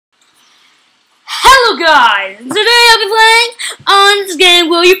guys, today I'll be playing on this game.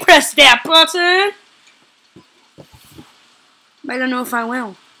 Will you press that button? I don't know if I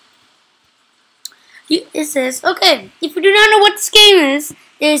will. It says, okay, if you do not know what this game is,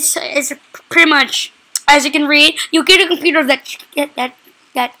 it's pretty much, as you can read, you get a computer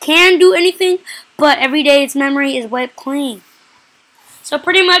that can do anything, but every day its memory is wiped clean. So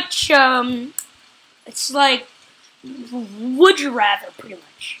pretty much, it's like, would you rather, pretty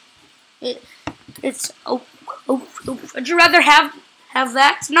much. Would you rather have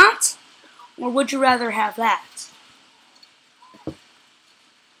that not, or would you rather have that?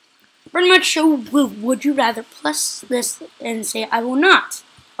 Pretty much, would you rather press this and say I will not,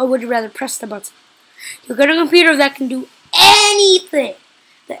 or would you rather press the button? You get a computer that can do anything,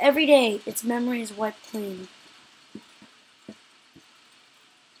 that every day its memory is wiped clean.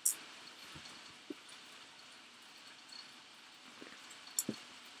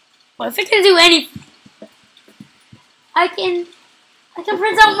 Well, if it can do anything, I can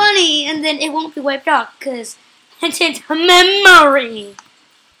print out money and then it won't be wiped out because it's its memory.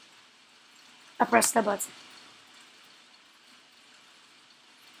 I press the button.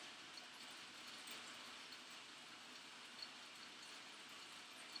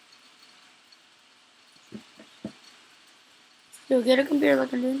 You'll get a computer that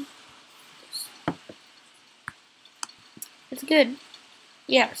can do it. It's good.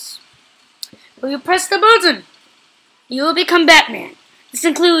 Yes. When you press the button, you will become Batman. This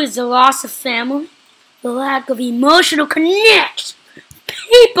includes the loss of family, the lack of emotional connection,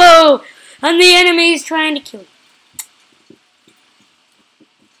 people, and the enemies trying to kill you.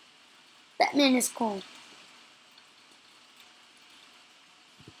 Batman is cool.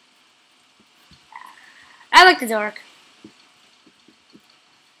 I like the dark.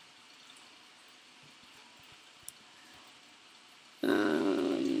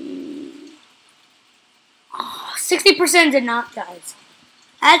 60% did not, guys.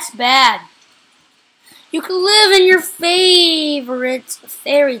 That's bad. You could live in your favorite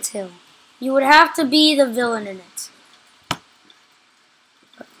fairy tale. You would have to be the villain in it.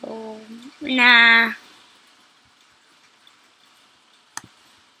 Oh, nah.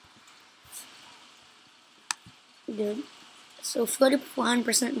 Good. So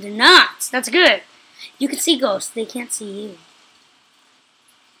 41% did not. That's good. You can see ghosts. They can't see you.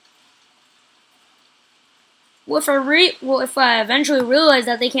 Well, if I eventually realize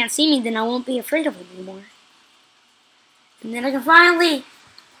that they can't see me, then I won't be afraid of them anymore. And then I can finally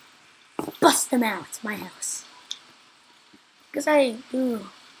bust them out of my house. Because I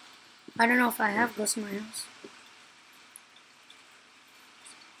don't know if I have ghosts in my house.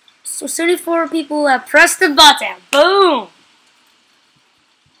 So 34 people have pressed the button. Boom!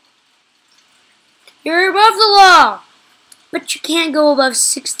 You're above the law, but you can't go above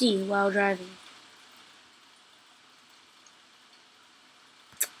 60 while driving.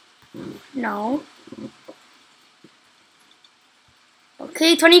 No.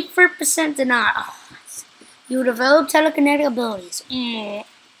 Okay, 24% did not. Oh, you develop telekinetic abilities.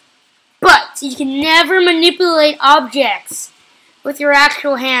 But you can never manipulate objects with your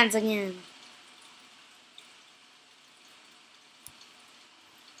actual hands again.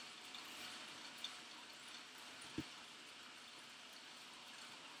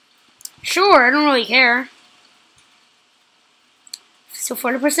 Sure, I don't really care. So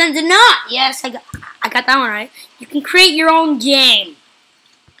 40% did not. Yes, I got that one right. You can create your own game.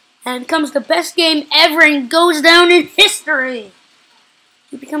 And it becomes the best game ever and goes down in history.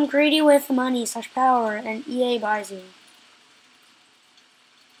 You become greedy with money / power and EA buys you.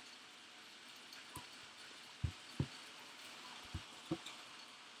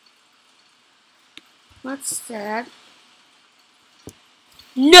 What's that?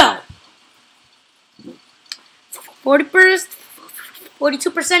 No!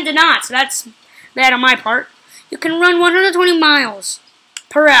 42% did not, so that's bad on my part. You can run 120 miles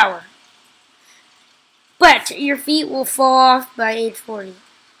per hour, but your feet will fall off by age 40.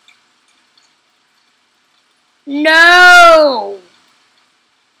 No!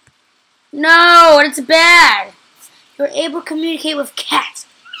 No, it's bad. You're able to communicate with cats.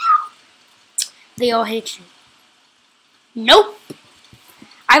 They all hate you. Nope.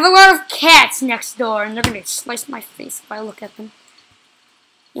 I have a lot of cats next door, and they're going to slice my face if I look at them.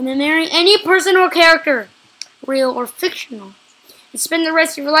 You may marry any person or character, real or fictional, and spend the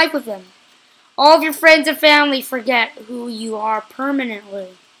rest of your life with them. All of your friends and family forget who you are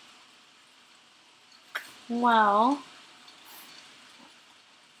permanently. Well,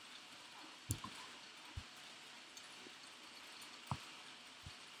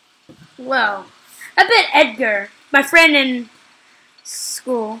 I bet Edgar, my friend in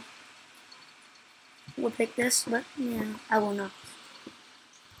school, will pick this, but yeah, I will not.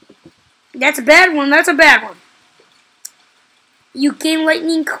 That's a bad one. That's a bad one. You gain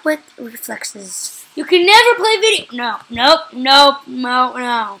lightning quick reflexes. You can never play video. No, nope, nope, no,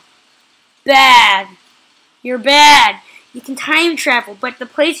 no. Bad. You're bad. You can time travel, but the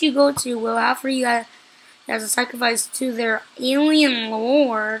place you go to will offer you as a sacrifice to their alien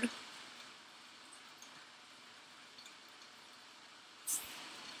lord.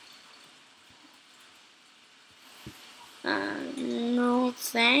 No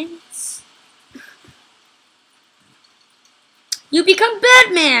thanks. You become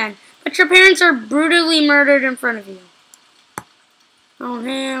Batman, but your parents are brutally murdered in front of you. Oh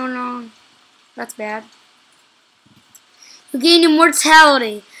hell no. That's bad. You gain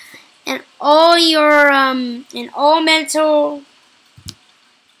immortality, and all your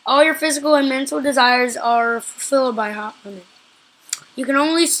all your physical and mental desires are fulfilled by Hot Limit. You can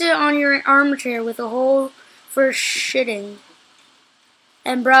only sit on your armchair with a hole for shitting,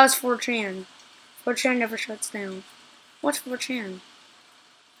 and browse 4chan. 4chan never shuts down. What's 4chan?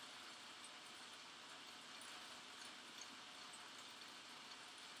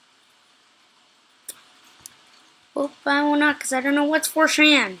 Well, I will not, because I don't know what's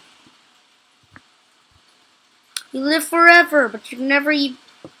 4chan. You live forever, but you never eat.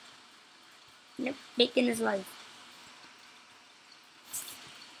 Yep, bacon is life.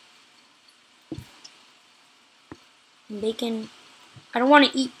 Bacon. I don't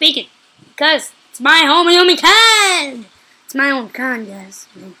want to eat bacon, because it's my homie kind. It's my own kind, guys.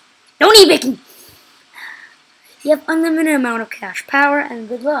 Don't eat bacon. You have unlimited amount of cash, power, and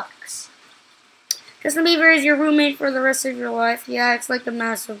good looks. Justin Bieber is your roommate for the rest of your life. He acts like a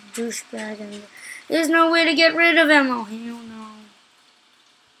massive douchebag, and there's no way to get rid of him. Oh, hell no.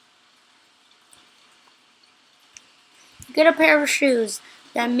 You get a pair of shoes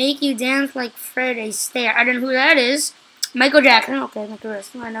that make you dance like Fred Astaire. I don't know who that is. Michael Jackson. Okay, Michael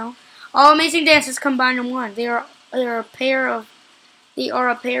Jackson. I know. All amazing dances combined in one. They are a pair of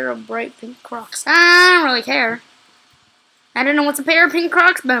bright pink Crocs. I don't really care. I don't know what's a pair of pink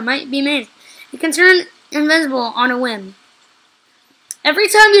Crocs, but it might be amazing. You can turn invisible on a whim. Every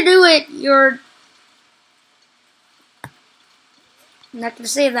time you do it, you're... I'm not going to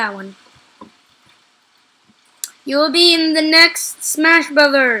save that one. You will be in the next Smash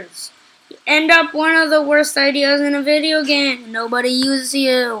Brothers. You end up one of the worst ideas in a video game. Nobody uses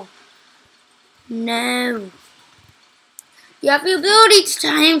you. No. You have the ability to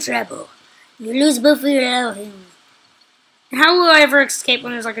time travel. You lose both of your elbows. How will I ever escape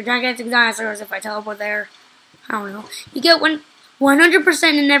when there's like a gigantic dinosaur if I teleport there? I don't know. You get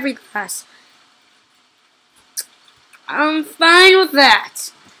 100% in every class. I'm fine with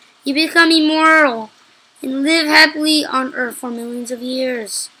that. You become immortal and live happily on Earth for millions of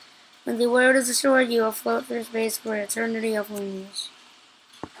years. When the world is destroyed, you will float through space for an eternity of wings.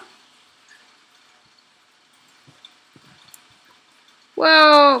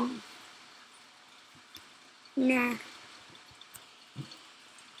 Well, nah.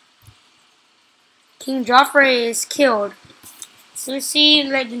 King Joffrey is killed. Cersei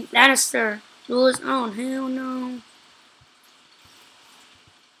Lannister rules on. Hell no.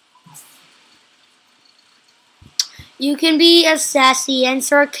 You can be as sassy and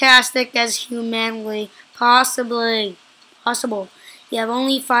sarcastic as humanly possible. You have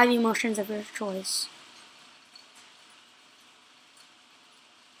only 5 emotions of your choice.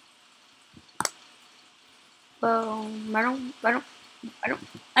 Well, I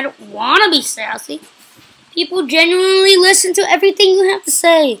don't want to be sassy. People genuinely listen to everything you have to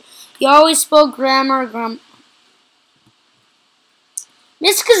say. You always spoke grammar.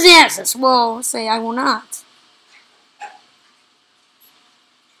 Miss Kazansas will say, I will not.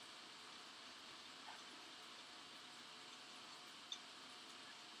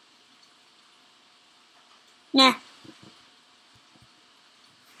 Nah.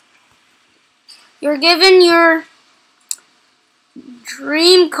 You're given your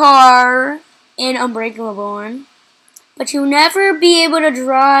dream car in Unbreakable, but you'll never be able to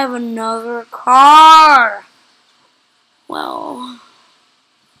drive another car. Well,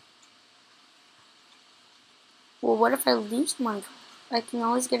 what if I lose my car? I can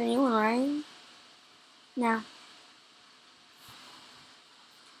always get a new one, right? Nah.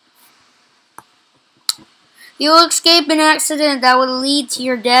 You'll escape an accident that will lead to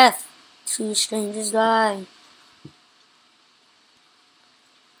your death. 2 strangers die.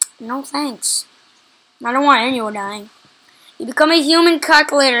 No thanks. I don't want anyone dying. You become a human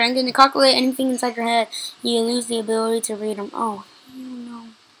calculator and can calculate anything inside your head. You lose the ability to read them. Oh, no.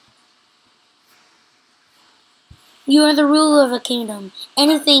 You are the ruler of a kingdom.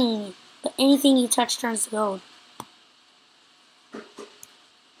 Anything But anything you touch turns to gold.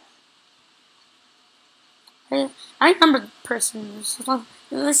 I remember the person.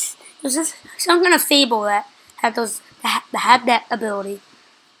 There was some kind of fable that had that ability.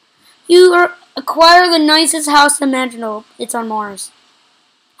 You acquire the nicest house imaginable. It's on Mars.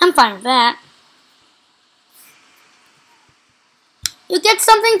 I'm fine with that. You get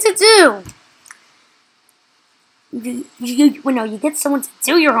something to do. You get someone to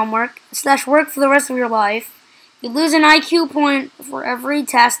do your homework / work for the rest of your life. You lose an IQ point for every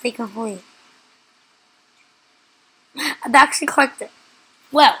task they complete. I've actually clicked it.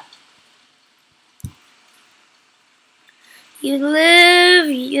 Well, you live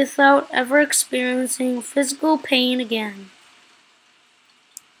without ever experiencing physical pain again.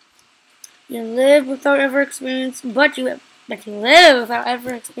 You live without ever experiencing, but you live without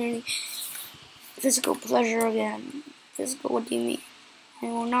ever experiencing physical pleasure again. Physical, what do you mean? I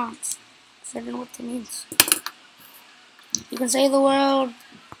will not. Because I don't know what that means. You can save the world,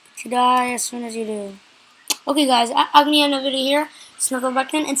 but you die as soon as you do. Okay guys, I'm going to end the video here.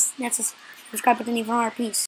 Snugglebucken, and that's a subscribe button for more. Peace.